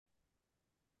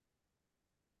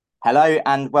Hello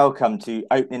and welcome to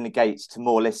Opening the Gates to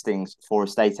More Listings for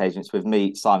Estate Agents with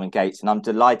me, Simon Gates. And I'm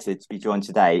delighted to be joined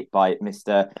today by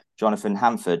Mr. Jonathan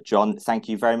Handford. John, thank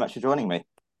you very much for joining me.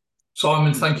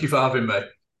 Simon, thank you for having me.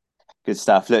 Good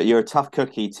stuff. Look, you're a tough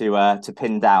cookie to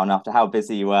pin down after how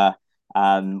busy you were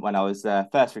when I was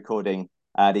first recording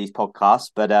these podcasts.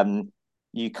 But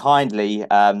you kindly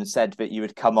said that you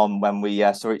would come on when we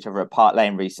saw each other at Park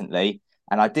Lane recently.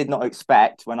 And I did not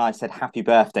expect when I said happy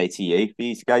birthday to you for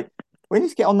you to go, we need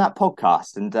to get on that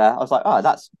podcast. And I was like, oh,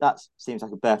 that seems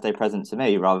like a birthday present to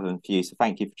me rather than for you. So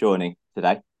thank you for joining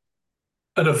today.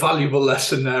 And a valuable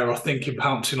lesson there, I think, in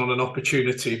pouncing on an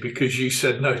opportunity because you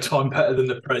said no time better than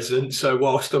the present. So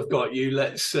whilst I've got you,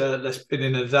 let's pin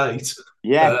in a date.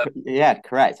 Yeah, Uh, yeah,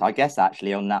 correct. I guess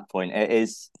actually on that point, it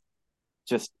is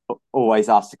just always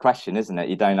ask the question, isn't it?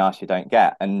 You don't ask, you don't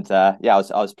get. And yeah,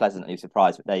 I was pleasantly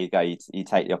surprised. But there you go. You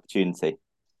take the opportunity.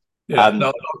 yeah, Um,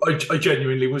 no, I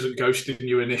genuinely wasn't ghosting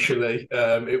you initially.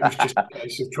 It was just a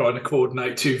case of trying to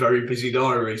coordinate two very busy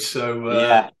diaries. So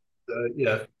yeah,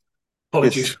 yeah, good.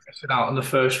 apologies for missing out on the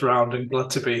first round, and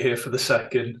glad to be here for the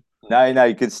second. No,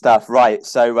 no, good stuff. Right.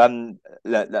 So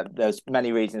look, there's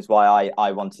many reasons why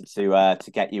I wanted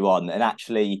to get you on, and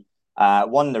actually,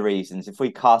 one of the reasons, if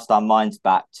we cast our minds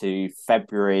back to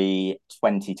February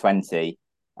 2020,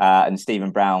 and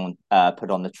Stephen Brown put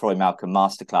on the Troy Malcolm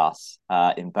Masterclass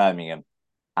in Birmingham,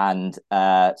 and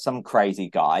some crazy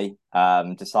guy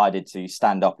decided to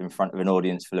stand up in front of an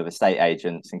audience full of estate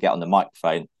agents and get on the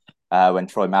microphone when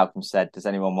Troy Malcolm said, "Does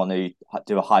anyone want to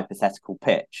do a hypothetical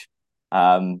pitch?"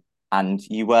 Um, and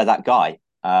you were that guy.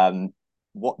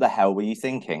 What the hell were you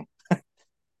thinking?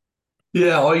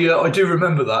 Yeah, I do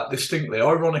remember that distinctly.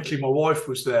 Ironically, my wife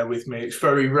was there with me. It's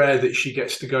very rare that she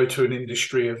gets to go to an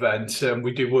industry event.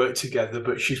 We do work together,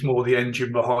 but she's more the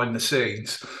engine behind the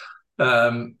scenes.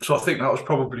 So I think that was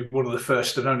probably one of the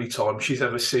first and only times she's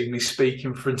ever seen me speak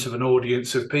in front of an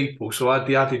audience of people. So I had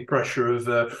the added pressure of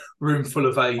a room full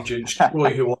of agents,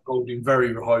 Troy, who I hold in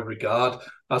very high regard,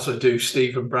 as I do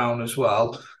Stephen Brown as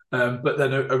well. But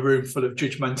then a room full of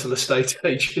judgmental estate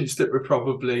agents that were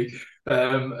probably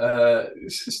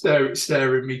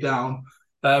staring me down.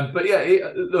 But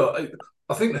yeah, look,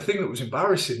 I think the thing that was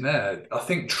embarrassing there, I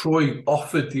think Troy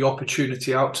offered the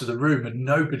opportunity out to the room and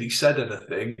nobody said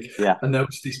anything. Yeah, And there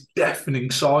was this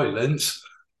deafening silence.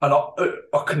 And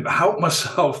I couldn't help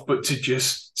myself but to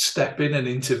just step in and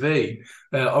intervene.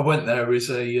 I went there as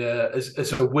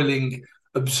a willing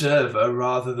observer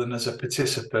rather than as a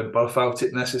participant, but I felt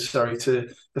it necessary to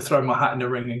throw my hat in the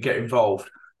ring and get involved.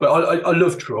 But I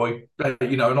love Troy, and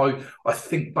I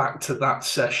think back to that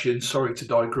session. Sorry to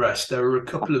digress. There are a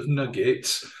couple of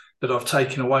nuggets that I've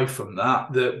taken away from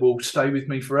that will stay with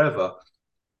me forever.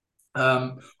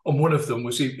 And one of them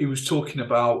was he was talking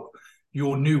about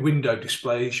your new window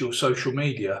display is your social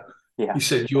media. yeah. He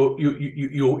said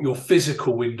your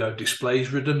physical window display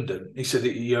is redundant. He said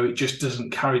it just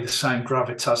doesn't carry the same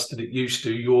gravitas that it used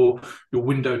to. Your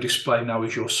window display now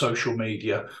is your social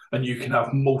media, and you can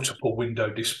have multiple window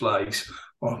displays.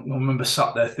 I remember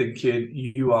sat there thinking,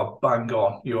 you are bang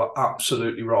on. You are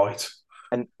absolutely right.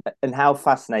 And and how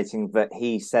fascinating that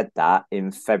he said that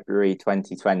in February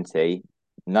 2020.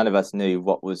 None of us knew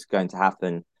what was going to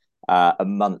happen a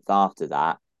month after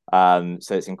that.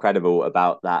 So it's incredible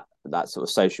about that sort of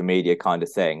social media kind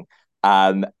of thing.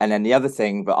 And then the other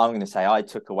thing that I'm going to say I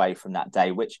took away from that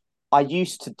day, which I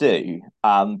used to do,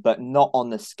 but not on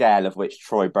the scale of which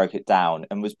Troy broke it down,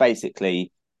 and was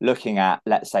basically looking at,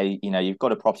 let's say, you've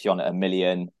got a property on at 1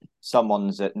 million,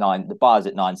 someone's at nine, the buyer's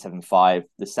at 975,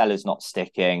 the seller's not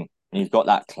sticking, and you've got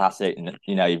that classic,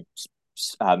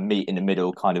 meet in the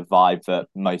middle kind of vibe that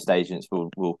most agents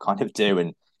will kind of do.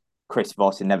 And Chris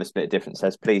Voss in Never Split a Difference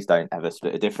says, please don't ever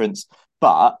split a difference.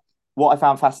 But what I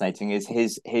found fascinating is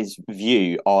his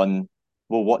view on,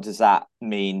 well, what does that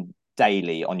mean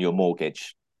daily on your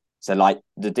mortgage? So like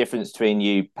the difference between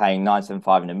you paying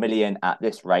 975 and 1 million at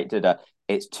this rate,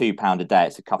 it's £2 a day,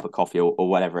 it's a cup of coffee or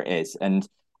whatever it is. And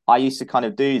I used to kind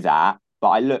of do that, but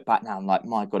I look back now, I'm like,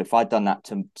 my God, if I'd done that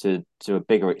to a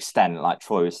bigger extent, like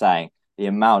Troy was saying, the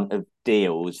amount of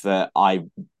deals that I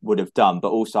would have done, but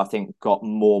also I think got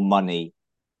more money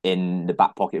in the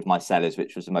back pocket of my sellers,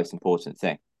 which was the most important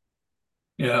thing.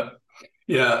 Yeah.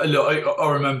 Yeah, look, I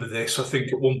remember this. I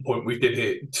think at one point we did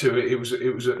it to it was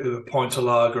a pint of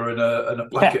lager and a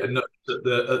Yeah, packet of nuts at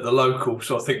the local.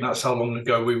 So I think that's how long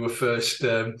ago we were first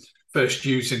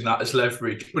using that as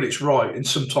leverage. But it's right, and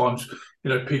sometimes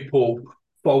people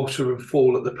falter and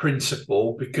fall at the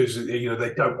principle because they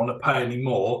don't want to pay any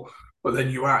more. But then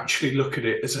you actually look at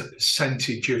it as a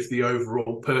percentage of the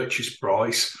overall purchase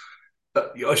price.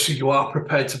 so you are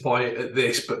prepared to buy it at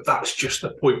this, but that's just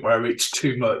the point where it's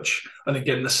too much. And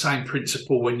again, the same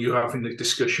principle when you're having the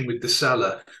discussion with the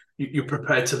seller, you're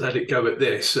prepared to let it go at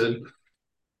this. And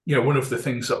one of the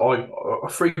things that I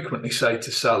frequently say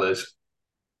to sellers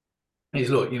is,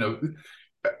 look,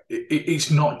 it's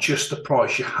not just the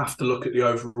price. You have to look at the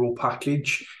overall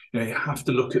package. You have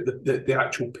to look at the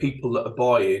actual people that are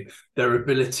buying, their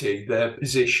ability, their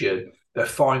position, their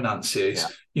finances.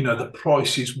 Yeah. The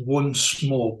price is one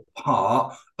small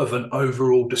part of an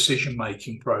overall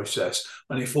decision-making process.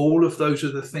 And if all of those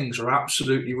other things are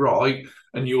absolutely right,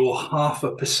 and you're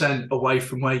 0.5% away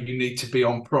from where you need to be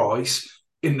on price,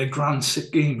 in the grand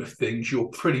scheme of things, you're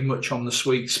pretty much on the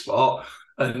sweet spot.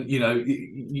 And you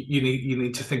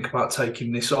need to think about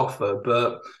taking this offer,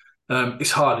 but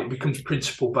it's hard. It becomes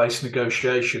principle-based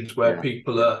negotiations where Yeah.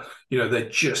 people are, they're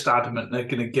just adamant they're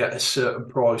going to get a certain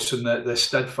price and they're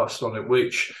steadfast on it,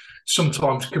 which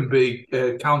sometimes can be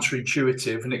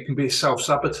counterintuitive, and it can be a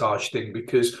self-sabotage thing,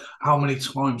 because how many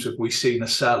times have we seen a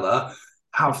seller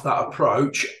have that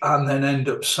approach and then end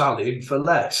up selling for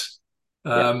less?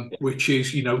 Yeah. Which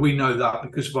is, we know that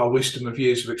because of our wisdom of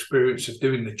years of experience of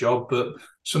doing the job, but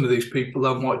some of these people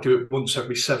might do it once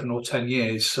every 7 or 10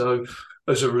 years. So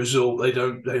as a result, they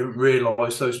don't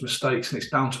realise those mistakes, and it's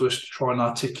down to us to try and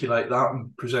articulate that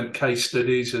and present case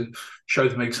studies and show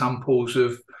them examples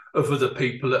of other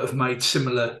people that have made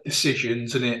similar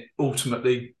decisions and it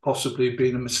ultimately possibly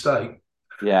being a mistake.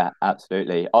 Yeah,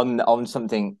 absolutely. On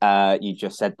something you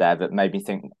just said there that made me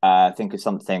think of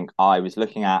something I was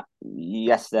looking at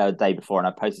yesterday or the day before, and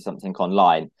I posted something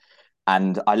online,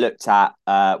 and I looked at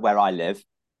where I live,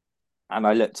 and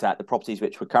I looked at the properties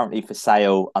which were currently for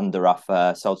sale under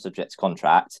offer, sold subject to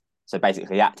contract, so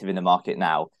basically active in the market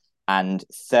now, and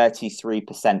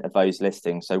 33% of those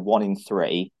listings, so 1 in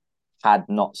 3, had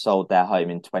not sold their home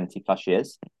in 20 plus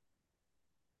years.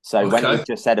 So when you Okay.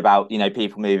 just said about,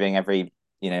 people moving every,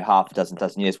 half a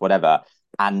dozen years, whatever,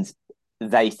 and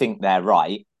they think they're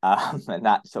right, and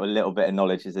that sort of little bit of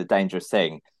knowledge is a dangerous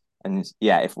thing. And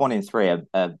yeah, if 1 in 3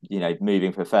 are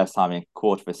moving for the first time in a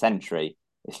quarter of a century,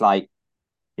 it's like,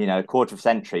 a quarter of a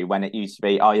century when it used to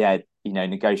be, oh yeah,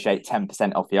 negotiate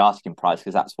 10% off the asking price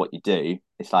because that's what you do.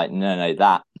 It's like, no,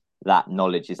 that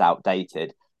knowledge is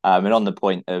outdated. And on the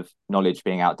point of knowledge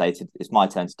being outdated, it's my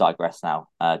turn to digress now,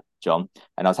 John.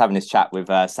 And I was having this chat with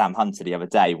Sam Hunter the other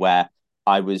day where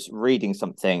I was reading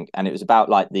something, and it was about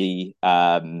like the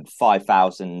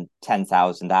 5,000,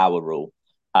 10,000 hour rule.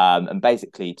 And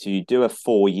basically, to do a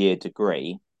 4-year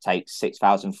degree takes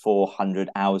 6,400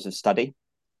 hours of study.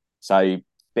 So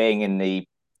being in the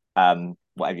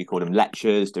whatever you call them,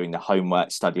 lectures, doing the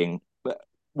homework, studying,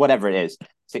 whatever it is,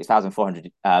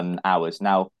 6,400 hours.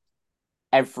 Now,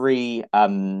 every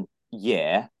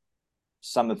year,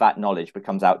 some of that knowledge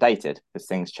becomes outdated because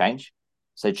things change.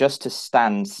 So just to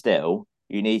stand still,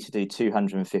 you need to do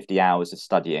 250 hours of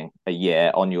studying a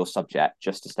year on your subject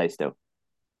just to stay still.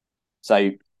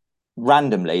 So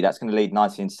randomly, that's going to lead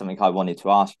nicely into something I wanted to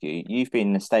ask you. You've been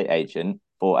an estate agent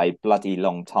for a bloody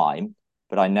long time,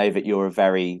 but I know that you're a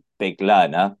very big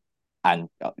learner, and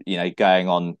going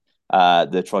on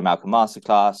the Troy Malcolm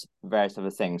Masterclass, various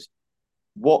other things.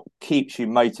 What keeps you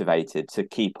motivated to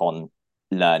keep on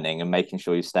learning and making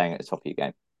sure you're staying at the top of your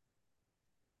game?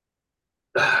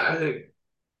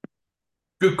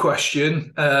 Good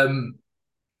question.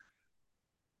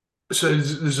 So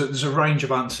there's a range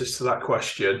of answers to that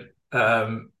question.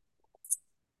 I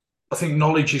think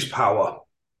knowledge is power.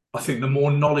 I think the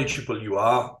more knowledgeable you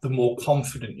are, the more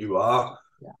confident you are.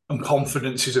 Yeah. And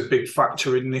confidence is a big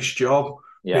factor in this job.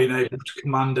 Yeah. Being able to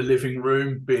command a living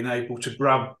room, being able to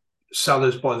grab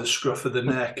sellers by the scruff of the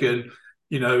neck and,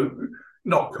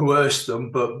 not coerce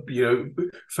them, but,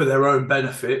 for their own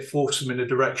benefit, force them in a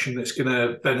direction that's going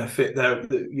to benefit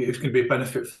it's going to be a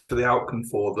benefit for the outcome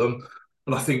for them.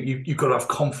 And I think you've got to have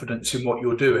confidence in what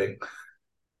you're doing.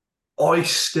 I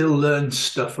still learn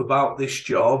stuff about this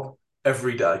job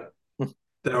every day.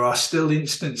 There are still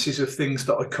instances of things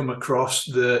that I come across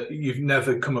that you've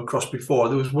never come across before.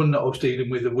 There was one that I was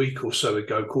dealing with a week or so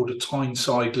ago called a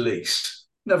Tyneside lease.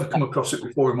 Never come across it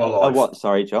before in my Oh, life. what?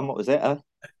 Sorry, John. What was it?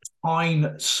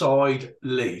 Tyneside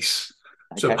lease.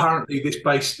 So Okay. apparently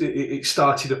it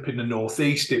started up in the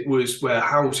northeast. It was where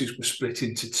houses were split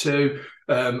into two,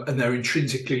 and they're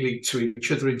intrinsically linked to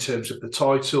each other in terms of the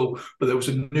title. But there was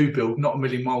a new build not a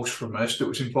million miles from us that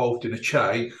was involved in a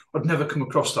chain. I'd never come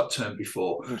across that term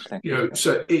before. Interesting.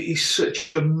 So it is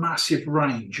such a massive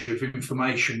range of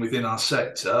information within our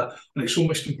sector, and it's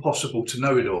almost impossible to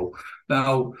know it all.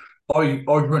 Now, I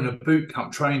run a boot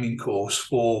camp training course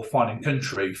for Fine and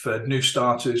Country for new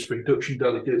starters, for induction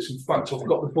delegates. In fact, I've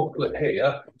got the booklet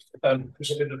here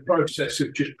because I'm in the process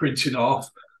of just printing off.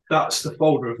 That's the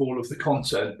folder of all of the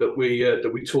content that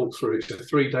we talk through. It's a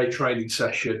 3-day training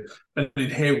session, and in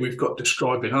here we've got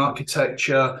describing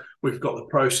architecture. We've got the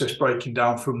process breaking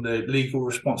down from the legal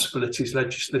responsibilities,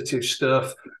 legislative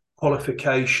stuff,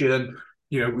 qualification.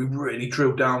 We really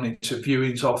drill down into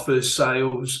viewings, offers,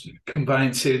 sales,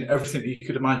 conveyancing, everything that you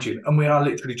could imagine. And we are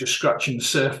literally just scratching the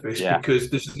surface because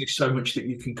there's only so much that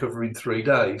you can cover in 3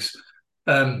 days.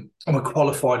 I'm a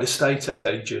qualified estate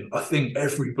agent. I think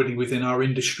everybody within our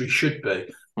industry should be.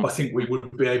 I think we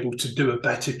would be able to do a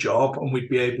better job and we'd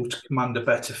be able to command a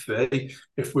better fee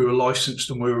if we were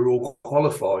licensed and we were all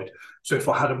qualified. So if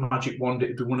I had a magic wand,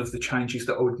 it'd be one of the changes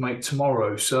that I would make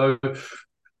tomorrow. So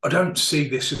I don't see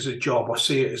this as a job. I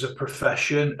see it as a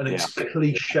profession, and it's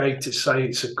cliche to say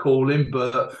it's a calling,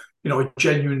 but I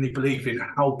genuinely believe in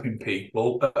helping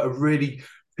people at a really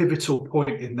pivotal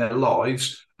point in their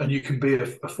lives, and you can be a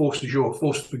force majeure, a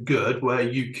force for good, where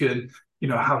you can,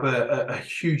 have a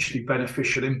hugely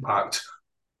beneficial impact.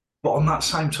 But on that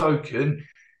same token,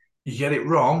 you get it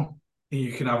wrong,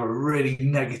 you can have a really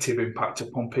negative impact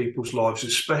upon people's lives,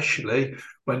 especially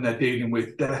when they're dealing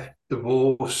with death,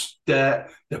 divorce, debt,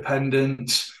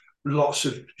 dependence, lots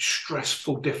of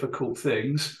stressful, difficult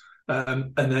things.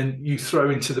 And then you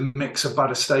throw into the mix a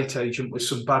bad estate agent with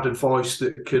some bad advice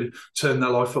that can turn their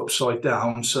life upside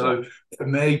down. So for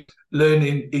me,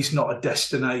 learning is not a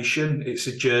destination, it's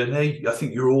a journey. I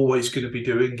think you're always going to be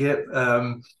doing it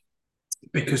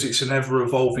because it's an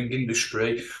ever-evolving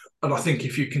industry. And I think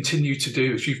if you continue to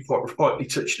do, as you've quite rightly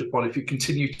touched upon, if you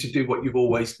continue to do what you've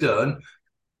always done,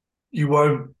 you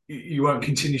won't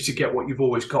continue to get what you've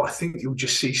always got. I think you'll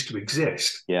just cease to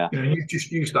exist. Yeah. You've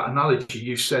just used that analogy.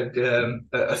 You said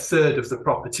a third of the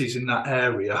properties in that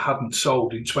area hadn't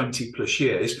sold in 20 plus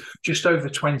years. Just over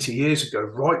 20 years ago,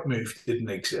 Rightmove didn't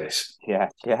exist. Yeah.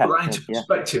 Put that into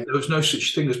perspective, there was no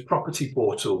such thing as property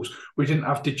portals. We didn't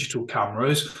have digital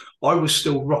cameras. I was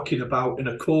still rocking about in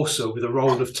a Corsa with a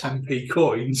roll of 10p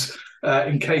coins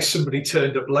in case somebody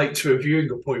turned up late to a viewing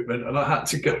appointment and I had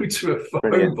to go to a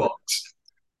phone box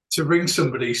to ring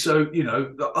somebody. So,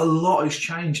 a lot has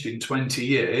changed in 20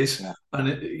 years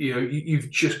and,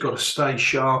 you've just got to stay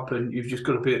sharp and you've just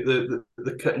got to be at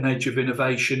the cutting edge of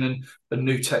innovation and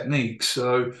new techniques.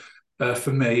 So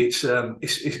for me,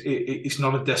 it's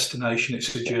not a destination,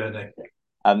 it's a journey.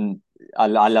 I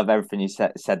love everything you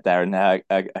said there, and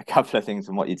a couple of things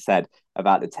from what you'd said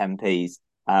about the 10p's.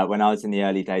 When I was in the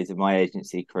early days of my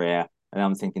agency career, and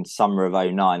I'm thinking summer of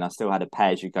 2009, I still had a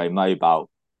pay-as-you-go mobile.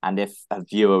 And if a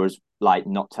viewer was like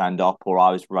not turned up or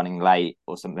I was running late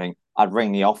or something, I'd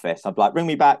ring the office. I'd be like, ring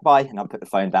me back, bye. And I'd put the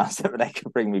phone down so that they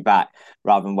could bring me back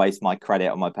rather than waste my credit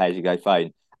on my pay-as-you-go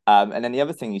phone. And then the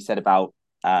other thing you said about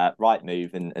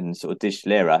Rightmove and sort of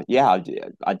digital era,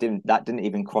 I didn't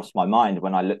even cross my mind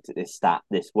when I looked at this stat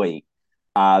this week.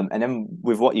 And then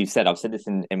with what you said, I've said this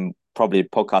in probably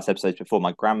podcast episodes before.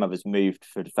 My grandmother's moved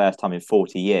for the first time in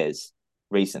 40 years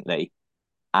recently,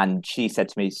 and she said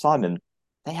to me, Simon,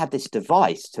 they had this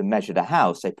device to measure the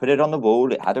house. They put it on the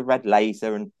wall. It had a red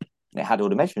laser and it had all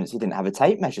the measurements. He didn't have a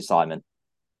tape measure, Simon.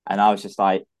 And I was just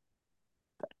like,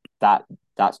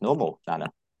 that's normal,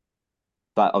 Nana.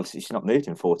 But obviously she's not moved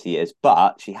in 40 years,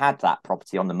 but she had that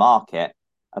property on the market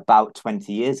about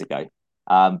 20 years ago.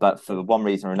 But for one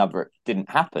reason or another, it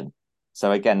didn't happen.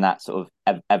 So again, that sort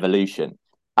of evolution.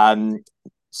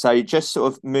 So just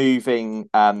sort of moving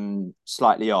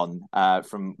slightly on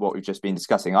from what we've just been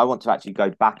discussing, I want to actually go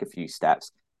back a few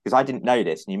steps because I didn't know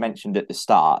this. And you mentioned at the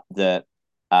start that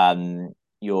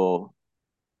your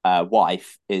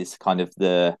wife is kind of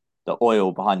the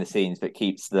oil behind the scenes that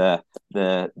keeps the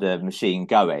machine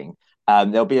going.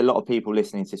 There'll be a lot of people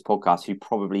listening to this podcast who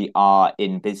probably are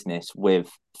in business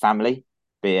with family,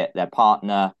 be it their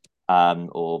partner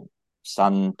or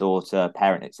son, daughter,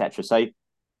 parent, etc. So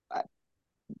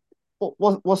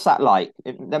what's that like?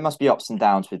 There must be ups and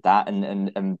downs with that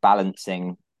and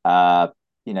balancing the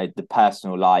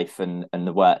personal life and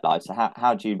the work life. So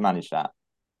how do you manage that?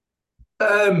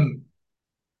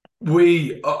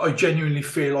 I genuinely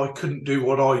feel I couldn't do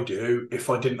what I do if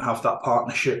I didn't have that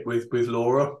partnership with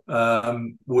Laura.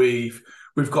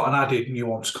 We've got an added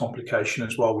nuance complication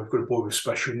as well. We've got a boy with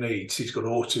special needs. He's got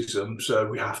autism, so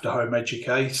we have to home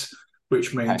educate,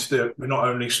 which means that we're not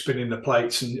only spinning the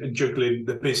plates and juggling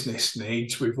the business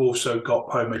needs, we've also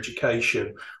got home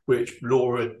education, which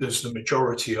Laura does the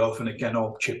majority of. And again,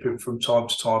 I'll chip in from time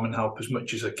to time and help as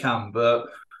much as I can. But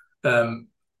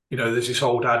there's this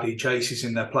old adage, aces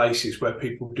in their places, where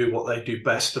people do what they do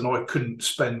best. And I couldn't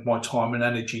spend my time and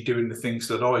energy doing the things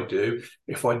that I do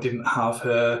if I didn't have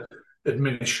her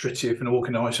administrative and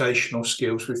organisational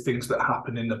skills with things that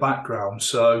happen in the background.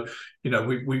 So,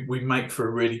 we make for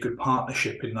a really good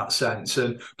partnership in that sense.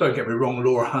 And don't get me wrong,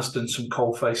 Laura has done some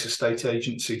coalface estate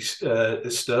agency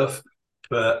stuff,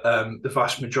 but the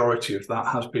vast majority of that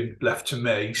has been left to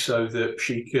me so that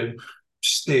she can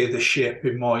steer the ship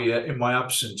in my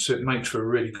absence. So it makes for a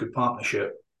really good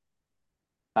partnership.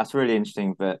 That's really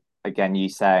interesting. But again, you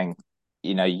saying,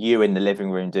 you in the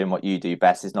living room doing what you do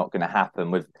best is not going to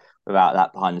happen without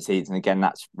that behind the scenes. And again,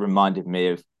 that's reminded me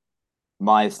of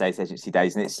my estate agency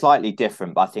days, and it's slightly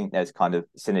different, but I think there's kind of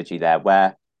synergy there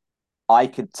where I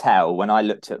could tell when I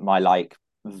looked at my like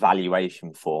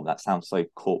valuation form. That sounds so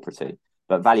corporate,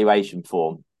 but valuation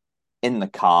form in the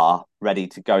car, ready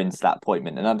to go into that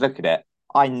appointment, and I'd look at it.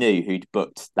 I knew who'd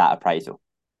booked that appraisal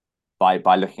by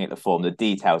looking at the form, the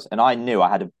details, and I knew I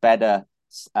had a better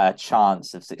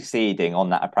chance of succeeding on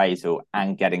that appraisal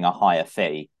and getting a higher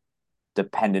fee,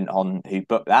 dependent on who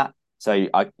booked that. So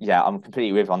I'm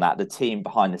completely with on that. The team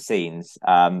behind the scenes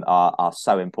are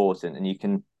so important, and you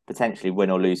can potentially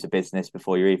win or lose a business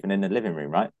before you're even in the living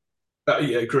room, right?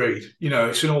 Yeah, agreed.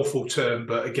 It's an awful term,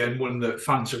 but again, one that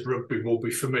fans of rugby will be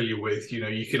familiar with.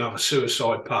 You can have a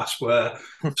suicide pass where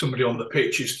somebody on the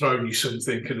pitch is throwing you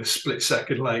something, and a split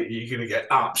second later, you're going to get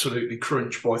absolutely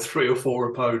crunched by three or four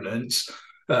opponents.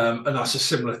 And that's a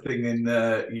similar thing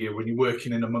when you're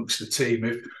working in amongst the team.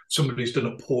 If somebody's done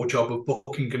a poor job of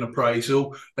booking an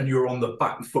appraisal and you're on the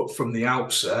back foot from the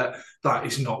outset, that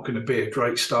is not going to be a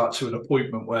great start to an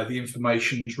appointment where the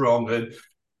information's wrong and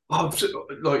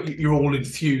like you're all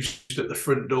enthused at the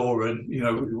front door, and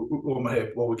while we're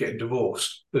here while we're getting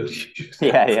divorced.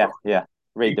 Yeah.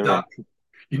 Read the room.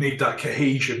 You need that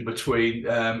cohesion between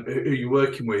who you're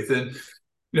working with, and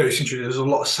it's interesting. There's a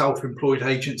lot of self-employed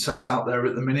agents out there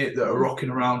at the minute that are rocking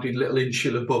around in little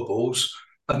insular bubbles,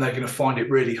 and they're going to find it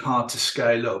really hard to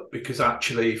scale up because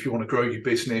actually, if you want to grow your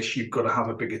business, you've got to have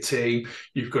a bigger team.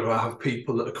 You've got to have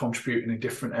people that are contributing in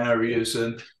different areas,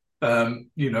 and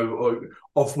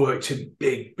I've worked in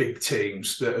big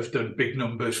teams that have done big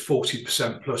numbers,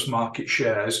 40% plus market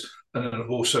shares, and then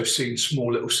I've also seen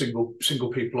small little single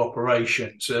people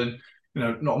operations. And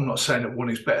I'm not saying that one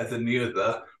is better than the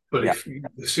other, but Yeah. if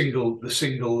the single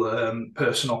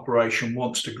person operation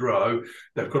wants to grow,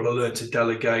 they've got to learn to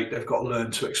delegate. They've got to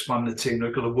learn to expand the team.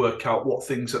 They've got to work out what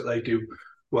things that they do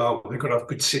well. They've got to have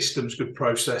good systems, good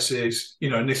processes,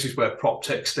 and this is where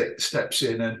PropTech steps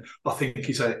in, and I think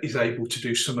he's able to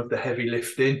do some of the heavy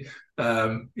lifting.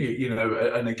 And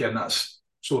again, that's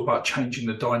sort of about changing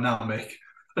the dynamic.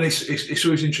 And it's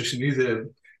always interesting.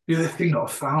 The other thing that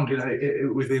I've found,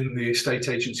 within the estate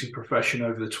agency profession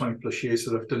over the 20 plus years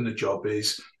that I've done the job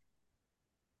is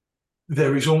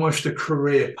there is almost a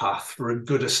career path for a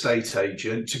good estate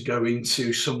agent to go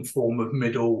into some form of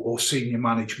middle or senior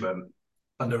management.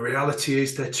 And the reality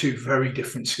is they're two very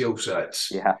different skill sets.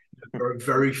 Yeah. There are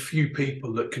very few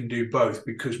people that can do both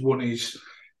because one is,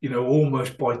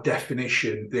 almost by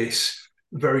definition, this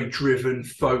very driven,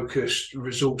 focused,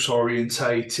 results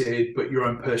orientated, but your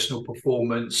own personal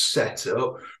performance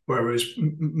setup, whereas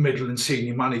middle and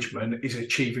senior management is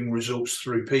achieving results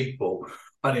through people.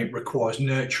 And it requires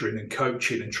nurturing and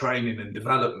coaching and training and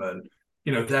development.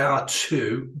 There are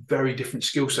two very different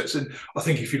skill sets. And I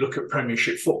think if you look at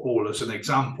Premiership football as an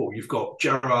example, you've got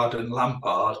Gerrard and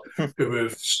Lampard who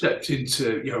have stepped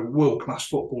into, world-class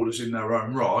footballers in their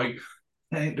own right.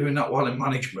 They ain't doing that well in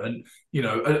management,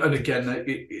 and again,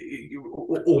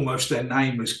 almost their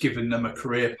name has given them a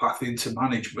career path into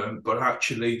management, but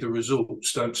actually the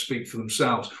results don't speak for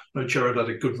themselves. I know Gerrard had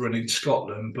a good run in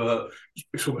Scotland, but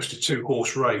it's almost a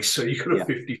two-horse race, so you've got a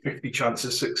 50-50 chance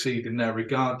of succeeding there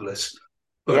regardless.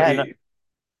 But Yeah,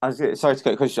 no, sorry to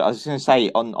cut across. I was going to say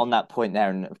on that point there,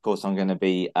 and of course I'm going to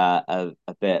be a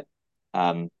bit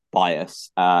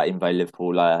biased in by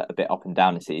Liverpool, a bit up and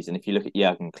down the season. If you look at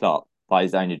Jurgen Klopp, by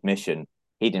his own admission,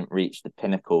 he didn't reach the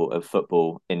pinnacle of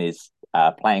football in his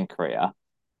playing career.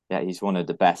 Yeah, he's one of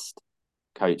the best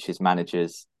coaches,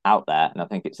 managers out there, and I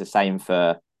think it's the same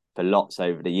for lots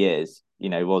over the years.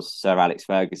 Was Sir Alex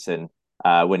Ferguson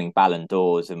winning Ballon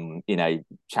d'Ors and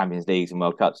Champions Leagues and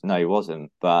World Cups? No, he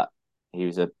wasn't. But he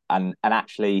was and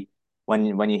actually,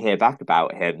 when you hear back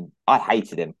about him, I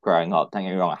hated him growing up. Don't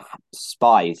get me wrong, I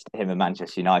despised him at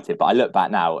Manchester United. But I look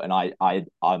back now and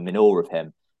I'm in awe of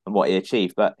him and what he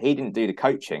achieved. But he didn't do the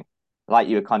coaching, like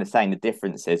you were kind of saying, the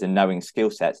differences and knowing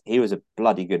skill sets. He was a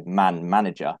bloody good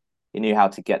manager. He knew how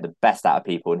to get the best out of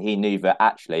people, and he knew that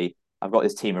actually I've got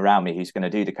this team around me who's going to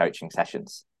do the coaching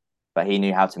sessions. but he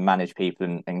knew how to manage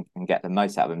people and get the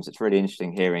most out of them. So it's really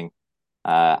interesting hearing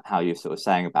how you're sort of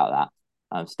saying about that.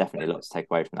 It's definitely a lot to take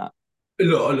away from that.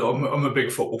 Look, I'm a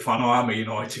big football fan. I am a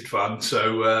United fan,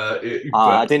 so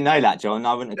I didn't know that, John.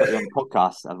 I wouldn't have got you on the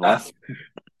podcast otherwise.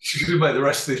 it's going to make the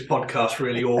rest of this podcast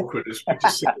really awkward as we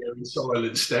just sit there in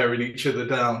silence, staring each other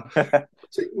down.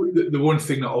 The one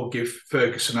thing that I'll give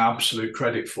Ferguson absolute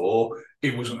credit for, he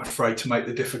wasn't afraid to make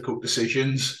the difficult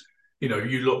decisions. You know,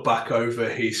 you look back over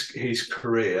his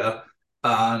career,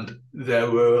 and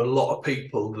there were a lot of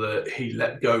people that he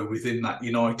let go within that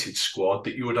United squad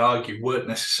that you would argue weren't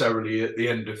necessarily at the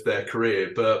end of their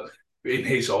career, but in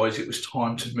his eyes, it was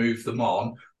time to move them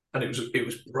on, and it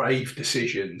was brave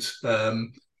decisions.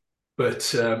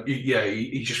 Yeah,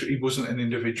 he wasn't an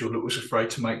individual that was afraid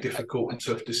to make difficult and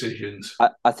tough decisions.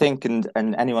 I think, and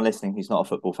anyone listening who's not a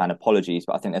football fan, apologies,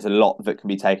 but I think there's a lot that can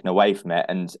be taken away from it.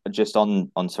 And just on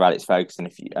Sir Alex Ferguson,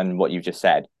 and what you've just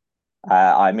said,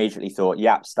 I immediately thought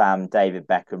Yap Stam, David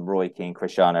Beckham, Roy Keane,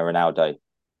 Cristiano Ronaldo,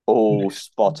 all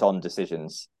spot on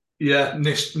decisions. Yeah,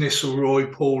 Nistelrooy,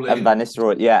 And Pauline. Van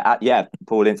Nistelrooy, yeah,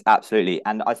 Paul Ince, absolutely.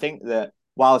 And I think that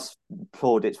whilst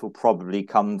plaudits will probably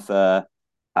come for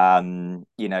the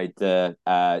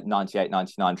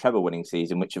 98-99 treble winning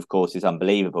season, which of course is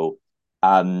unbelievable.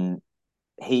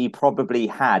 He probably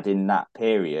had in that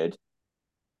period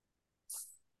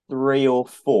three or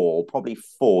four, probably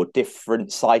four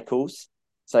different cycles.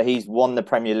 So he's won the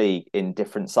Premier League in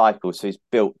different cycles. So he's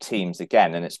built teams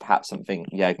again, and it's perhaps something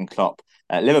Jurgen Klopp,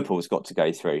 Liverpool's got to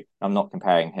go through. I'm not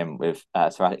comparing him with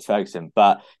Sir Alex Ferguson,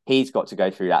 but he's got to go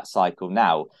through that cycle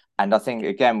now. And I think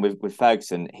again with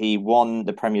Ferguson, he won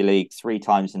the Premier League 3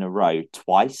 times in a row,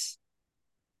 twice.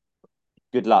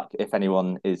 Good luck if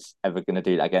anyone is ever going to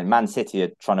do that again. Man City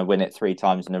are trying to win it 3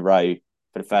 times in a row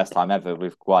for the first time ever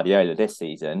with Guardiola this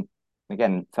season.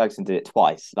 Again, Ferguson did it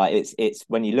twice. Like it's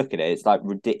when you look at it, it's like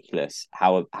ridiculous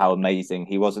how amazing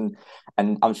he was. And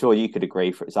I'm sure you could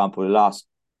agree, for example, the last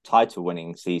title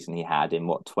winning season he had in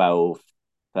 12-13,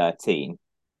 You're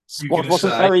squad going to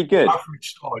wasn't say very good.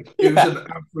 average side. It was Yeah. an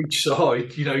average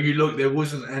side. You know, you look, there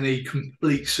wasn't any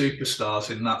complete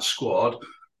superstars in that squad,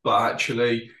 but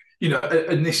actually, you know,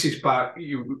 and this is back.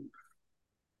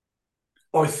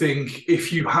 I think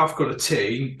if you have got a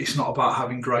team, it's not about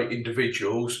having great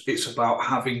individuals. It's about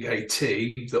having a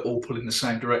team that all pull in the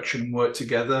same direction and work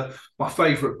together. My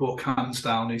favourite book, hands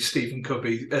down, is Stephen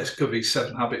Covey's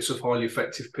 7 Habits of Highly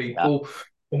Effective People.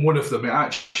 And one of them, it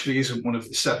actually isn't one of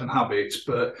the 7 habits,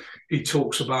 but he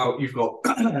talks about you've got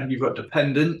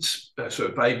dependence. So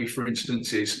a baby, for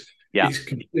instance, Yeah. is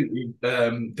completely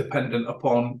dependent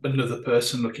upon another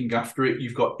person looking after it.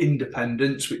 You've got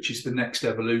independence, which is the next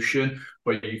evolution,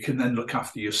 where you can then look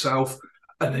after yourself.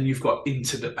 And then you've got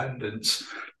interdependence,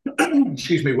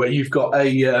 excuse me, where you've got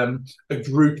a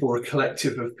group or a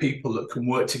collective of people that can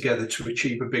work together to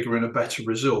achieve a bigger and a better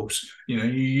result. You know,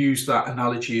 you use that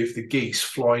analogy of the geese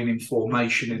flying in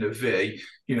formation in a V,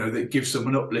 you know, that gives them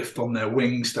an uplift on their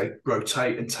wings. They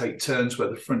rotate and take turns where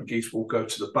the front geese will go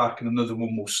to the back and another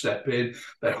one will step in.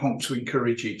 They honk to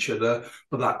encourage each other.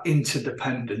 But that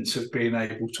interdependence of being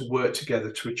able to work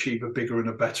together to achieve a bigger and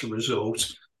a better result,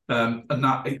 and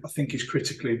that I think is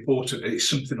critically important. It's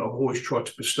something I've always tried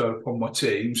to bestow upon my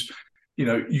teams. You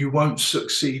know, you won't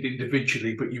succeed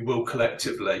individually, but you will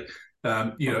collectively.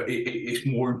 You know, it's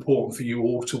more important for you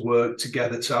all to work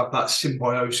together to have that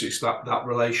symbiosis, that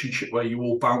relationship where you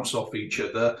all bounce off each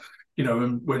other. You know,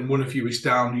 and when one of you is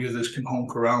down, the others can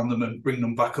honk around them and bring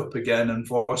them back up again, and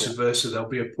vice versa. There'll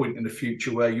be a point in the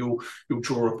future where you'll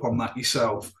draw upon that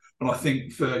yourself. And I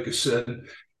think Ferguson,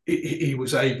 he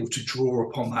was able to draw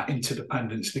upon that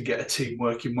interdependence to get a team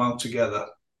working well together.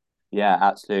 Yeah,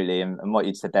 absolutely. And what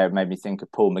you'd said there made me think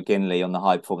of Paul McGinley on the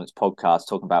High Performance podcast,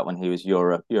 talking about when he was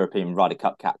European Ryder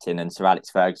Cup captain and Sir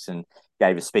Alex Ferguson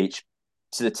gave a speech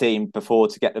to the team before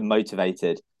to get them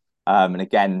motivated. And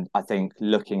again, I think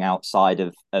looking outside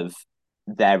of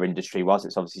their industry, whilst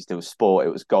it's obviously still sport,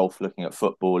 it was golf, looking at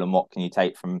football and what can you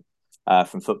take from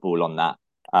football on that.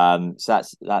 So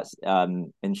that's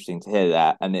interesting to hear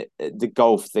that. And the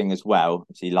golf thing as well,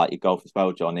 so you like your golf as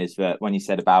well, John, is that when you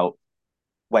said about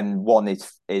when one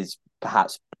is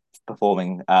perhaps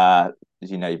performing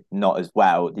not as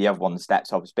well, the other one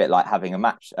steps up. It's a bit like having a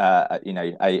match, a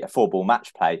 4-ball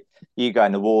match play. You go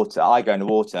in the water, I go in the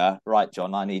water. Right,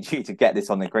 John, I need you to get this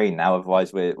on the green now,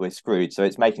 otherwise we're screwed. So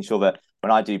it's making sure that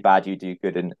when I do bad, you do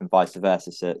good, and vice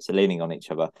versa. So leaning on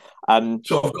each other.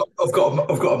 So I've got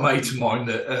a mate of mine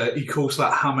that he calls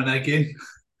that ham and egging.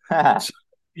 So,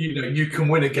 you know, you can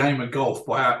win a game of golf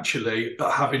by actually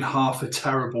having half a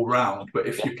terrible round, but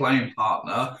if your playing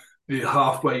partner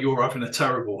halfway you're having a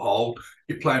terrible hole,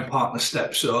 your playing partner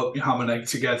steps up, you ham and egg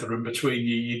together, and between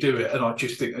you, you do it. And I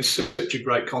just think it's such a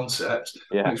great concept.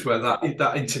 Yeah, And it's where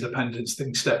that interdependence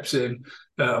thing steps in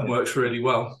and yeah, works really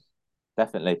well.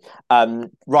 definitely.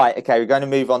 Right, okay, we're going to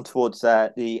move on towards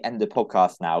the end of the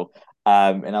podcast now.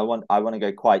 And I want to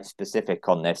go quite specific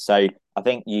on this. So I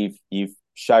think you've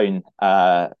shown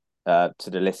to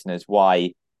the listeners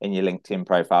why in your LinkedIn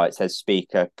profile it says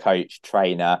speaker, coach,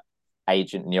 trainer,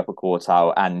 agent in the upper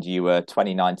quartile, and you were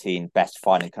 2019 best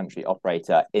fine and country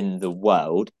operator in the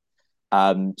world.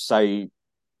 So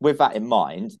with that in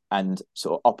mind and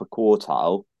sort of upper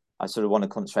quartile, I sort of want to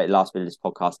concentrate the last bit of this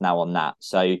podcast now on that.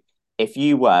 So if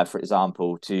you were, for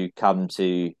example, to come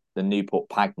to the Newport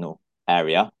Pagnell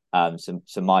area, so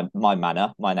my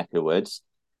manor, my neck of the woods,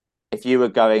 if you were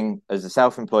going as a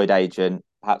self-employed agent,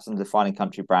 perhaps under the fine and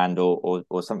country brand or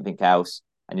something else,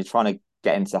 and you're trying to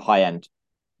get into high end,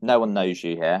 no one knows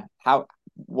you here.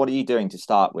 What are you doing to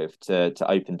start with to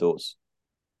open doors?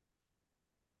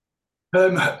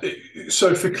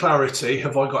 So for clarity,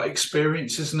 have I got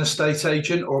experience as an estate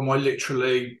agent, or am I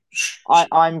literally?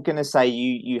 I'm going to say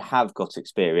you have got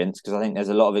experience, because I think there's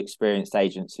a lot of experienced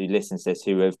agents who listen to this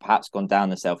who have perhaps gone down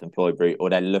the self-employed route, or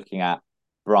they're looking at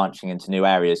branching into new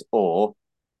areas, or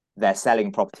they're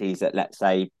selling properties at, let's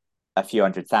say, a few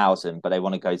 100,000, but they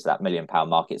want to go to that £1 million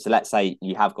market. So let's say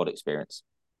you have got experience.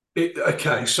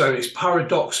 Okay, so it's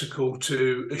paradoxical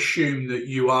to assume that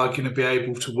you are going to be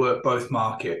able to work both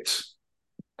markets.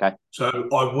 Okay. So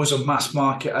I was a mass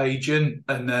market agent,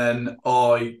 and then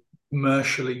I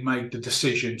commercially made the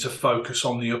decision to focus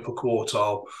on the upper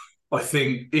quartile. I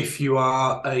think if you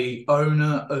are a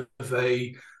owner of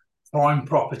a prime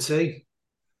property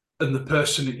and the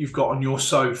person that you've got on your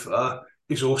sofa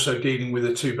is also dealing with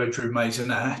a 2-bedroom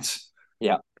maisonette,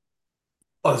 Yeah.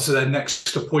 as their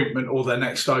next appointment or their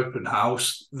next open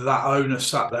house, that owner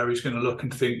sat there is going to look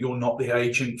and think, you're not the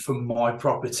agent for my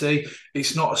property.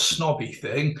 It's not a snobby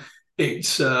thing.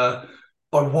 It's I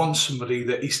want somebody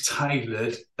that is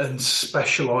tailored and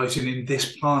specialising in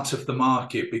this part of the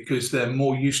market, because they're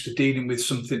more used to dealing with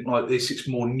something like this. It's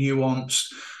more nuanced.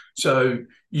 So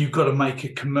you've got to make a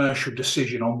commercial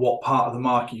decision on what part of the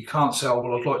market. You can't say, oh,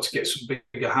 well, I'd like to get some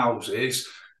bigger houses.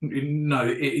 No,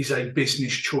 it is a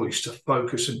business choice to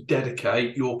focus and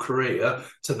dedicate your career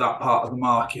to that part of the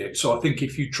market. So I think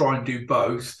if you try and do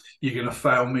both, you're going to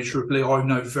fail miserably. I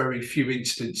know very few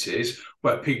instances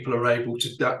where people are able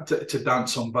to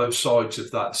dance on both sides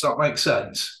of that. Does that make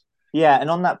sense? Yeah, and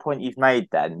on that point you've made,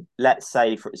 then let's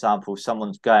say, for example,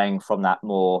 someone's going from that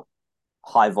more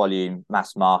high volume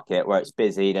mass market where it's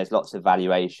busy, there's lots of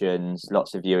valuations,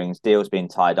 lots of viewings, deals being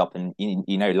tied up, and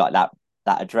like that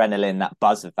adrenaline, that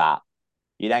buzz of that.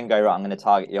 You then go, right, I'm going to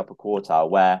target the upper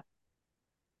quartile, where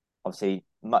obviously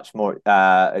much more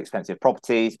expensive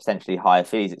properties, potentially higher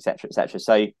fees, etc., etc.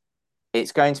 So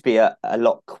it's going to be a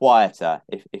lot quieter,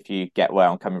 if you get where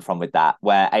I'm coming from with that,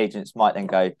 where agents might then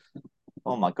go,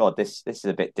 oh my God, this is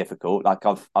a bit difficult. Like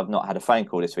I've not had a phone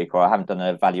call this week, or I haven't done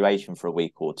an evaluation for a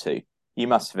week or two. You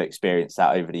must have experienced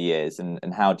that over the years, and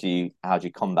how do you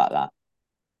combat that?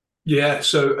 Yeah.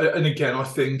 So, and again, I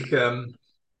think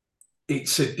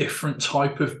it's a different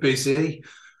type of busy.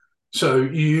 So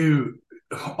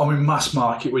I mean, mass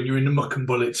market, when you're in the muck and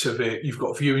bullets of it, you've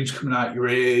got viewings coming out your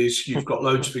ears, you've got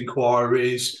loads of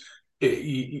inquiries.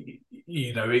 It's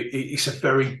a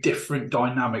very different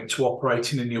dynamic to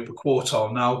operating in the upper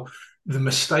quartile. Now, the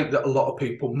mistake that a lot of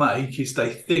people make is they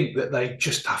think that they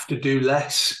just have to do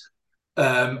less.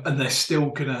 And they're still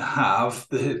going to have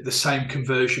the same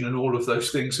conversion and all of those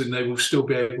things, and they will still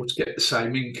be able to get the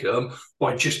same income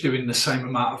by just doing the same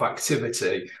amount of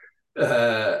activity,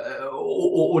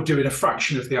 or doing a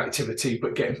fraction of the activity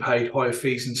but getting paid higher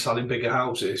fees and selling bigger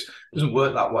houses. It doesn't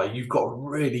work that way. You've got to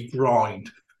really grind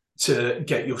to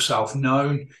get yourself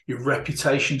known. Your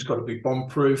reputation's got to be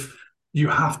bomb-proof. You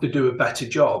have to do a better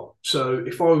job. So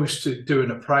if I was to do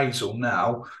an appraisal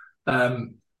now,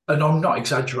 and I'm not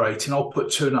exaggerating, I'll put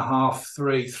 2.5,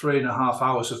 3.5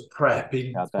 hours of prep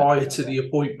in Yeah, I bet. prior to the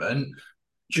appointment,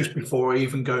 just before I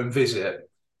even go and visit.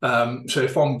 So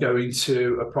if I'm going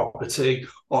to a property,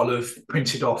 I'll have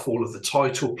printed off all of the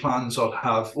title plans, I'd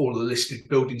have all the listed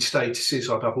building statuses,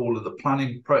 I'd have all of the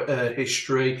planning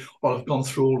history, I'll have gone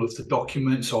through all of the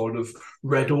documents, I would have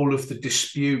read all of the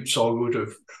disputes, I would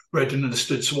have read and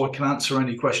understood, so I can answer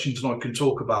any questions and I can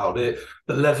talk about it.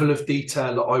 The level of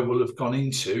detail that I will have gone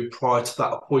into prior to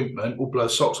that appointment will blow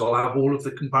socks. I'll have all of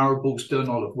the comparables done,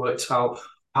 I'll have worked out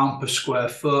pound per square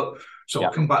foot. So Yeah.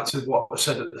 I'll come back to what I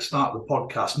said at the start of the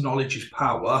podcast, knowledge is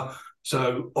power.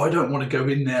 So I don't want to go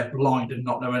in there blind and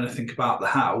not know anything about the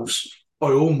house.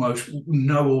 I almost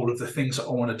know all of the things that I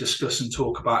want to discuss and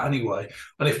talk about anyway.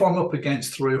 And if I'm up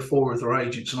against 3 or 4 other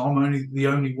agents and I'm only the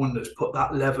only one that's put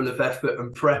that level of effort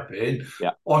and prep in,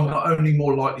 Yeah. I'm not only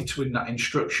more likely to win that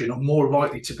instruction, I'm more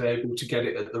likely to be able to get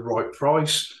it at the right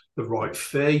price, the right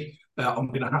fee. I'm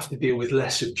going to have to deal with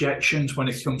less objections when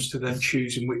it comes to them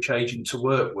choosing which agent to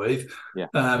work with.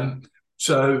 Yeah.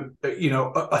 So,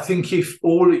 I think if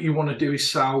all that you want to do is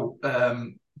sell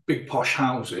big posh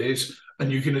houses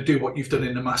and you're going to do what you've done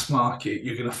in the mass market,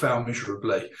 you're going to fail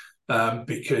miserably.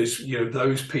 Because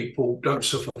those people don't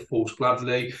suffer fools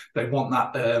gladly. They want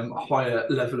that higher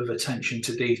level of attention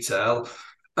to detail,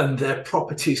 and their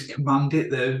properties command it.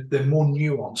 They're more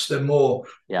nuanced. They're more.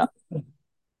 Yeah.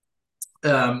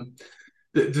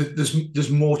 There's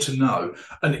more to know,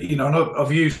 and and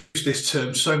I've used this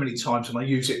term so many times, and I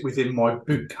use it within my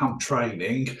boot camp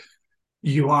training.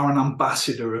 You are an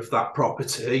ambassador of that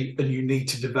property, and you need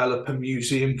to develop a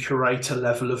museum curator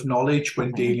level of knowledge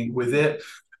when dealing with it.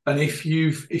 And if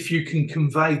you can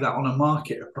convey that on a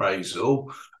market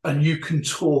appraisal, and you can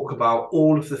talk about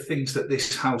all of the things that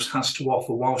this house has to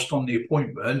offer whilst on the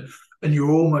appointment, and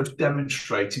you're almost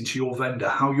demonstrating to your vendor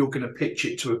how you're going to pitch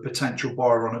it to a potential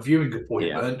buyer on a viewing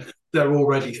appointment, they're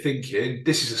already thinking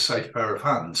this is a safe pair of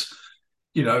hands.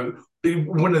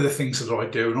 One of the things that I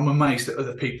do, and I'm amazed that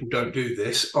other people don't do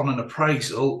this, on an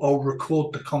appraisal, I'll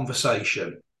record the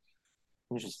conversation.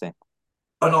 Interesting.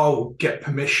 And I'll get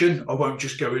permission. I won't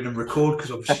just go in and record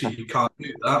because obviously you can't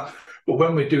do that. But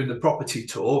when we're doing the property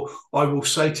tour, I will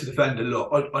say to the vendor,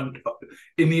 look,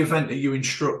 in the event that you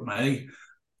instruct me,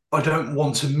 I don't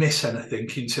want to miss anything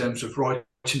in terms of writing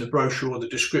the brochure or the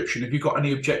description. Have you got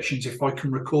any objections if I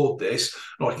can record this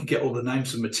and I can get all the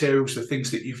names and materials, the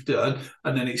things that you've done,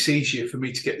 and then it's easier for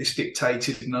me to get this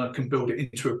dictated and I can build it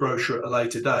into a brochure at a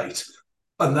later date.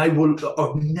 And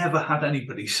I've never had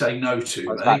anybody say no to me.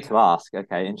 I was about to ask.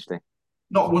 Okay, interesting.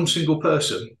 Not one single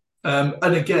person.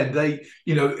 And again,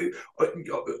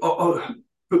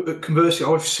 but conversely,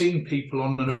 I've seen people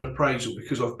on an appraisal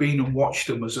because I've been and watched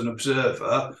them as an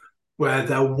observer where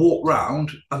they'll walk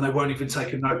round and they won't even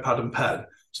take a notepad and pen.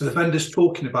 So the vendor's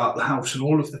talking about the house and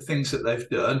all of the things that they've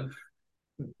done.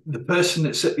 The person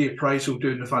that's at the appraisal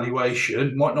doing the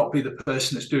valuation might not be the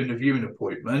person that's doing the viewing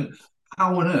appointment.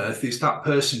 How on earth is that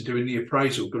person doing the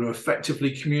appraisal going to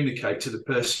effectively communicate to the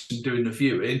person doing the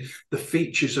viewing the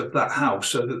features of that house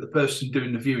so that the person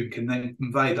doing the viewing can then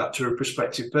convey that to a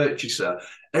prospective purchaser?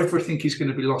 Everything is going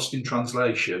to be lost in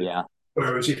translation. Yeah.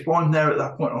 Whereas if I'm there at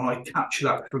that point and I capture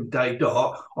that from day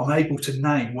dot, I'm able to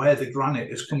name where the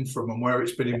granite has come from and where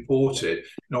it's been imported.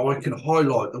 I can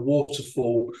highlight the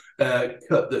waterfall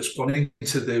cut that's gone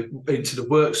into the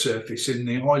work surface in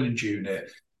the island unit.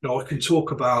 I can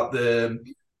talk about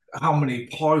how many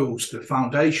piles the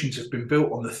foundations have been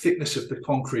built on, the thickness of the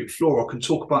concrete floor. I can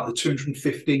talk about the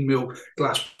 215mm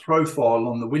glass profile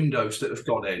on the windows that have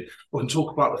gone in. I can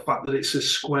talk about the fact that it's a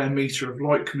square metre of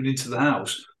light coming into the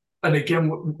house. And again,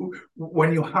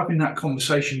 when you're having that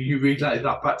conversation, you relay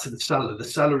that back to the seller. The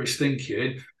seller is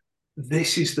thinking,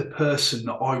 this is the person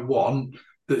that I want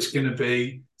that's going to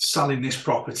be selling this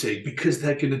property because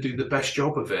they're going to do the best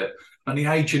job of it. And the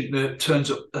agent that turns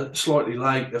up slightly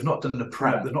late, they've not done the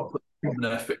prep, they're not putting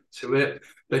an effort to it.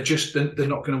 They're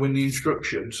not going to win the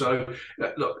instruction. So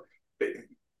look,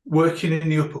 working in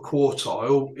the upper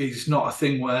quartile is not a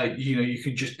thing where you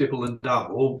can just dibble and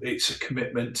dabble. It's a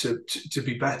commitment to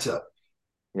be better.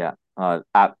 Yeah, I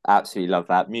absolutely love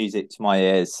that. Music to my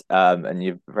ears, and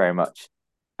you've very much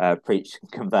preached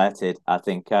and converted. I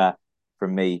think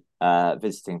from me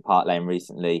visiting Park Lane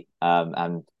recently,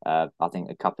 and I think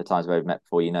a couple of times we've met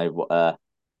before, what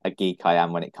a geek I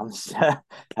am when it comes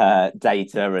to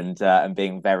data and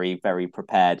being very, very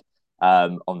prepared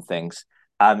on things.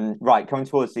 Right, coming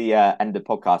towards the end of the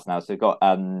podcast now, so we've got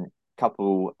a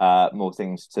couple more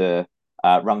things to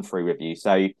run through with you.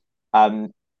 So I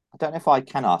don't know if I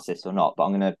can ask this or not, but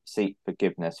I'm going to seek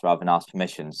forgiveness rather than ask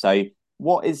permission. So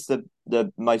what is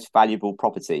the most valuable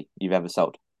property you've ever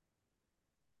sold?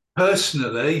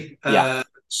 Personally,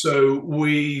 so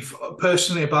we've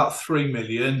personally about 3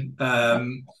 million.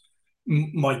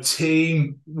 My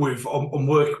team, we're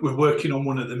working on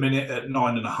one at the minute at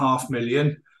 9.5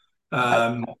 million.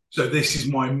 So this is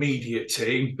my immediate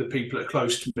team, the people that are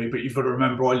close to me. But you've got to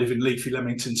remember, I live in Leafy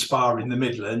Leamington Spa in the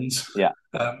Midlands,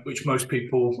 which most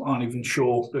people aren't even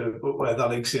sure where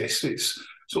that exists. It's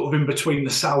sort of in between the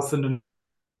south and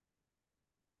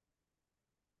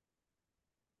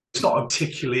it's not a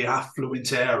particularly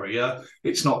affluent area.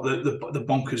 It's not the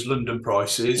bonkers London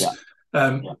prices.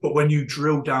 But when you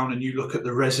drill down and you look at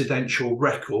the residential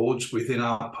records within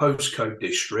our postcode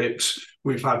districts,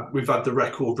 we've had the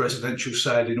record residential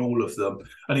sale in all of them,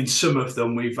 and in some of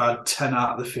them we've had 10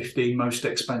 out of the 15 most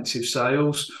expensive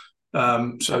sales.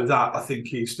 So that, I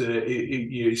think, is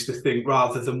the thing.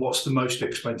 Rather than what's the most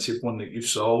expensive one that you've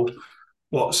sold,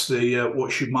 what's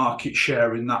your market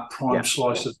share in that prime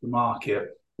slice of the market?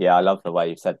 Yeah, I love the way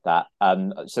you said that.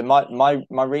 So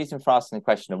my reason for asking the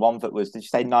question, one of it was, did you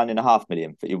say 9.5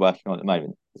 million that you're working on at the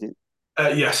moment? Is it?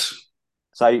 Yes.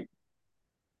 So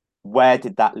where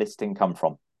did that listing come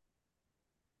from?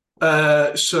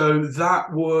 So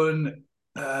that one,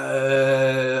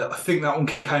 I think that one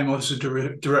came as a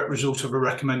direct result of a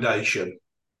recommendation.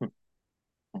 Okay,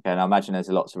 and I imagine there's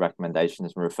lots of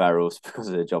recommendations and referrals because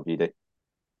of the job you do.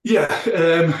 Yeah,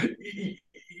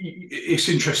 it's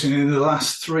interesting. In the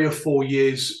last 3 or 4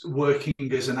 years working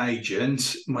as an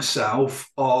agent myself,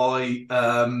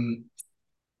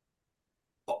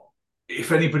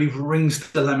 if anybody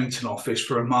rings the Leamington office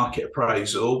for a market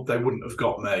appraisal, they wouldn't have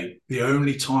got me. The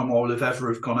only time I will have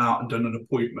ever have gone out and done an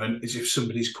appointment is if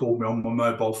somebody's called me on my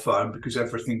mobile phone, because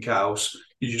everything else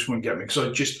you just wouldn't get me, because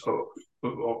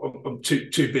I'm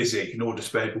too busy in order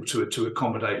to be able to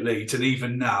accommodate leads. And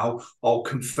even now, I'll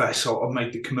confess, I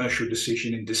made the commercial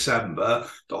decision in December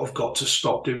that I've got to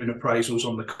stop doing appraisals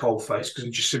on the coalface, because I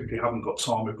just simply haven't got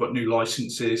time. We've got new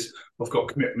licenses, I've got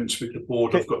commitments with the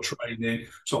board, I've got training,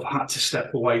 so I've had to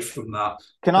step away from that.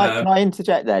 Can I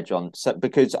interject there, John? So,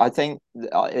 because I think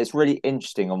it's really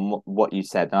interesting on what you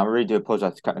said, and I really do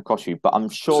apologise for cutting across you, but I'm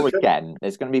sure again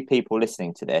there's going to be people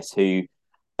listening to this who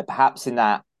are perhaps in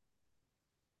that.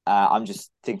 I'm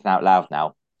just thinking out loud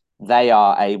now. They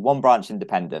are a one branch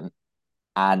independent,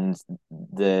 and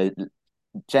the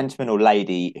gentleman or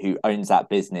lady who owns that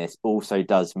business also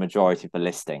does majority of the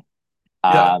listing.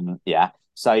 Yeah.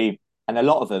 So, and a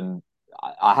lot of them,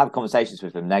 I have conversations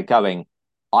with them. They're going,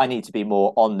 I need to be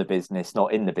more on the business,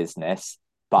 not in the business.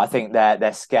 But I think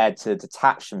they're scared to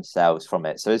detach themselves from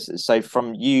it. So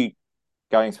from you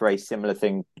going through a similar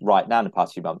thing right now in the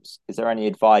past few months, is there any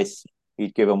advice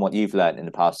you'd give on what you've learned in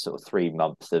the past sort of 3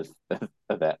 months of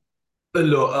it?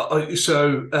 Look, I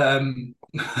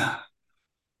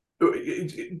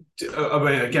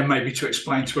mean, again, maybe to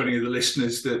explain to any of the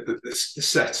listeners the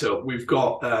setup, we've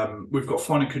got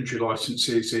fine and country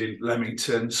licenses in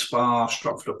Leamington, Spa,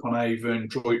 Stratford upon Avon,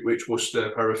 Droitwich,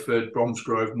 Worcester, Hereford,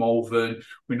 Bromsgrove, Malvern.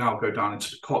 We now go down into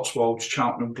the Cotswolds,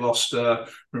 Cheltenham, Gloucester,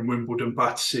 we're in Wimbledon,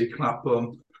 Battersea,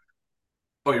 Clapham.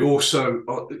 I also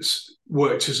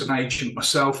worked as an agent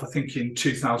myself. I think in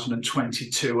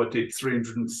 2022, I did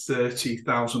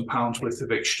 £330,000 worth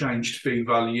of exchanged fee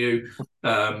value.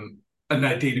 And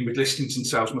they're dealing with listings and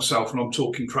sales myself. And I'm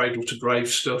talking cradle to grave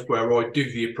stuff where I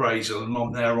do the appraisal and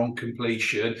I'm there on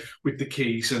completion with the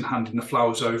keys and handing the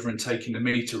flowers over and taking the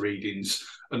meter readings.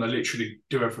 And I literally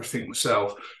do everything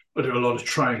myself. I do a lot of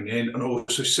training and I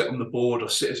also sit on the board. I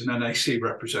sit as an NAC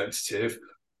representative.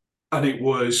 And it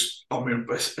was, I mean,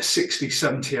 a 60,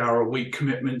 70 hour a week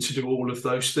commitment to do all of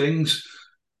those things.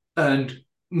 And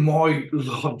my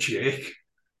logic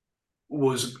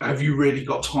was, have you really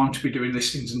got time to be doing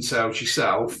listings and sales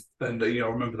yourself? And, I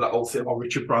remember that old thing,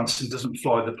 Richard Branson doesn't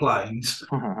fly the planes.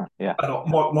 Yeah. And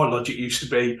my logic used to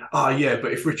be, yeah,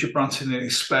 but if Richard Branson in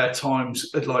his spare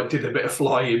times did a bit of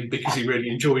flying because he really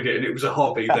enjoyed it and it was a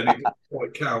hobby, then it didn't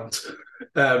quite count.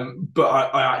 But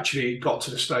I actually got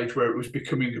to the stage where it was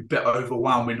becoming a bit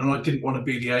overwhelming, and I didn't want to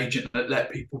be the agent that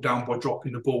let people down by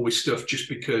dropping the ball with stuff just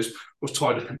because I was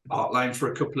tied up in Park Lane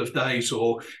for a couple of days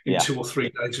or in 2 or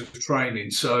 3 days of training.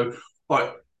 So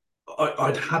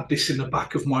I'd had this in the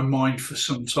back of my mind for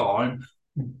some time.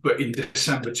 But in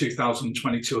December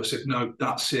 2022, I said, no,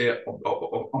 that's it.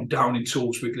 I'm down in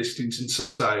tools with listings and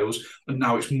sales. And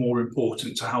now it's more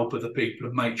important to help other people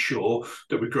and make sure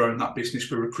that we're growing that business,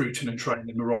 we're recruiting and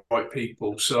training the right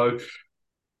people. So,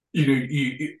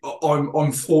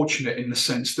 I'm fortunate in the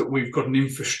sense that we've got an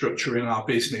infrastructure in our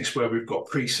business where we've got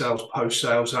pre-sales,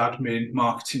 post-sales, admin,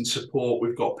 marketing support,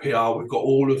 we've got PR, we've got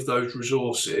all of those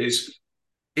resources.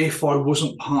 If I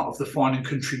wasn't part of the Fine and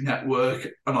Country network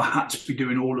and I had to be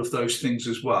doing all of those things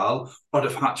as well, I'd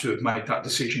have had to have made that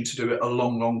decision to do it a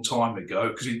long, long time ago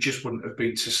because it just wouldn't have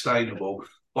been sustainable.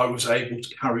 I was able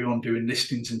to carry on doing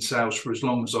listings and sales for as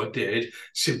long as I did,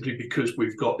 simply because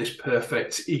we've got this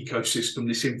perfect ecosystem,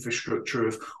 this infrastructure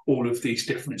of all of these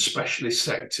different specialist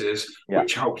sectors,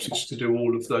 which helps us to do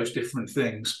all of those different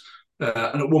things.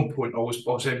 And at one point, I was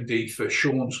MD for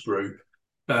Sean's group,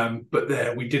 but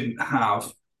there we didn't have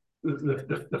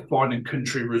the fine and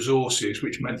country resources,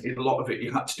 which meant a lot of it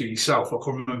you had to do yourself. I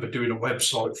can remember doing a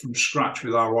website from scratch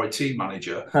with our IT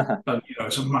manager, and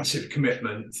it's a massive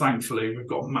commitment. Thankfully, we've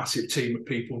got a massive team of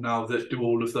people now that do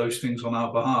all of those things on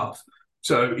our behalf.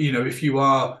 So if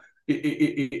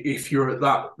you're at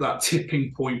that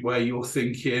tipping point where you're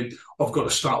thinking, I've got to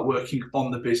start working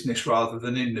on the business rather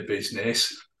than in the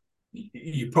business,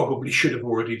 you probably should have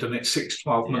already done it 6,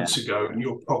 12 Yeah. months ago, and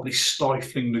you're probably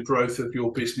stifling the growth of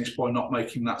your business by not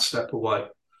making that step away.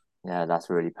 Yeah, that's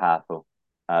really powerful.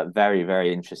 Very,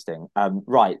 very interesting.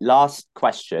 Right, last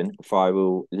question before I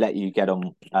will let you get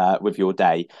on with your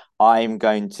day. I'm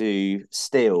going to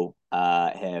steal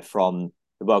here from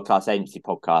the World Class Agency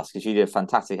podcast because you did a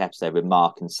fantastic episode with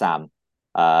Mark and Sam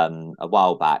a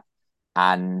while back.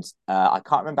 And I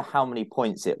can't remember how many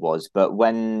points it was, but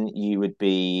when you would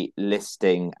be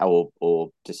listing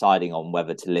or deciding on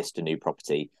whether to list a new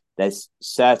property, there's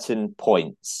certain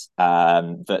points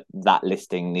that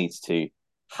listing needs to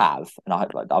have. And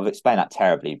I've explained that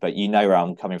terribly, but you know where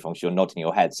I'm coming from because you're nodding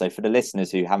your head. So for the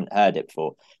listeners who haven't heard it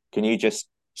before, can you just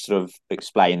sort of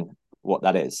explain what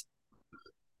that is?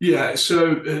 Yeah,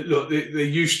 so look, there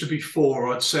used to be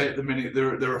four. I'd say at the minute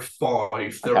there are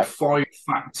five. There are Okay. five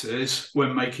factors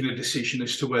when making a decision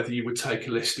as to whether you would take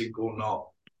a listing or not.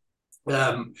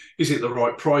 Is it the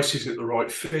right price? Is it the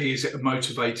right fee? Is it a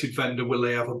motivated vendor? Will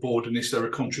they have a board? And is there a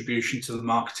contribution to the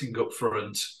marketing up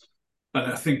front?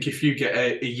 And I think if you get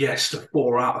a yes to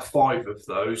 4 out of 5 of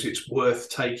those, it's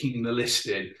worth taking the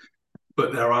listing.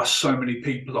 But there are so many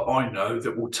people that I know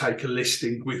that will take a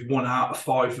listing with 1 out of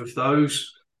 5 of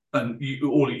those. And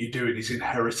all you're doing is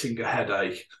inheriting a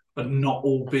headache. And not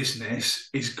all business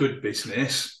is good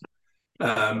business.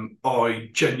 I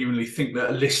genuinely think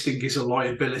that a listing is a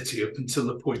liability up until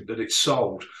the point that it's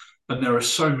sold. And there are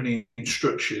so many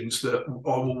instructions that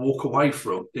I will walk away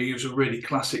from. There was a really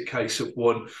classic case of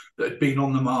one that had been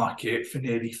on the market for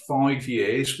nearly 5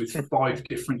 years with 5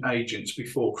 different agents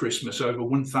before Christmas, over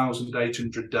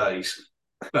 1,800 days.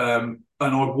 And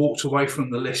I walked away from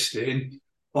the listing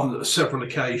on several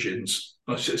occasions.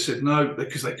 I said no,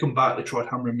 because they come back, they tried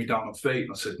hammering me down on feet.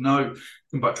 And I said no,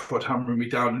 come back, tried hammering me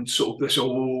down and sort of this,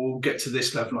 we'll get to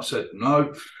this level. And I said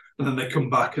no. And then they come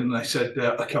back and they said,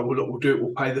 okay, well, look, we'll do it,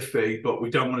 we'll pay the fee, but we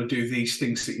don't want to do these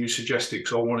things that you suggested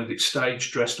because I wanted it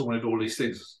staged, dressed, I wanted all these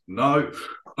things. No,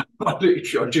 I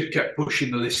just kept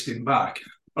pushing the listing back.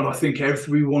 And I think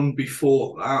everyone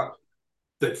before that,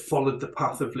 they'd followed the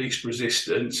path of least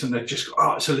resistance and they'd just go,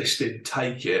 oh, it's a listing,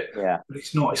 take it. Yeah. But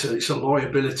it's not, it's a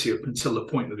liability up until the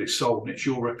point that it's sold and it's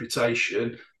your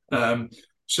reputation.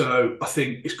 So I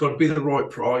think it's got to be the right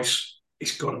price.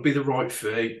 It's got to be the right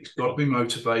fee. It's got to be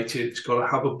motivated. It's got to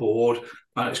have a board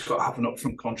and it's got to have an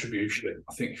upfront contribution.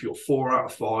 I think if you're 4 out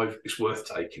of 5, it's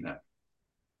worth taking it.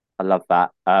 I love that.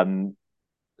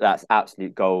 That's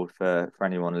absolute gold for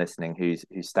anyone listening who's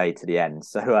stayed to the end.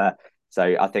 So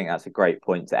I think that's a great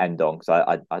point to end on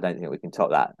because I don't think we can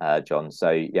top that, John. So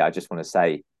yeah, I just want to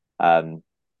say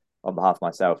on behalf of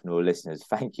myself and all listeners,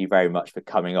 thank you very much for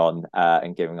coming on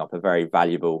and giving up a very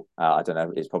valuable, I don't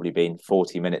know, it's probably been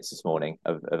 40 minutes this morning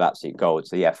of absolute gold.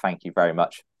 So yeah, thank you very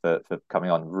much for coming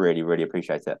on. Really, really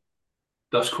appreciate it.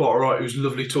 That's quite all right. It was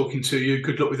lovely talking to you.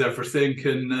 Good luck with everything.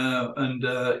 And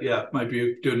yeah,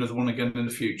 maybe do another one again in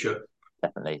the future.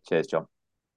 Definitely. Cheers, John.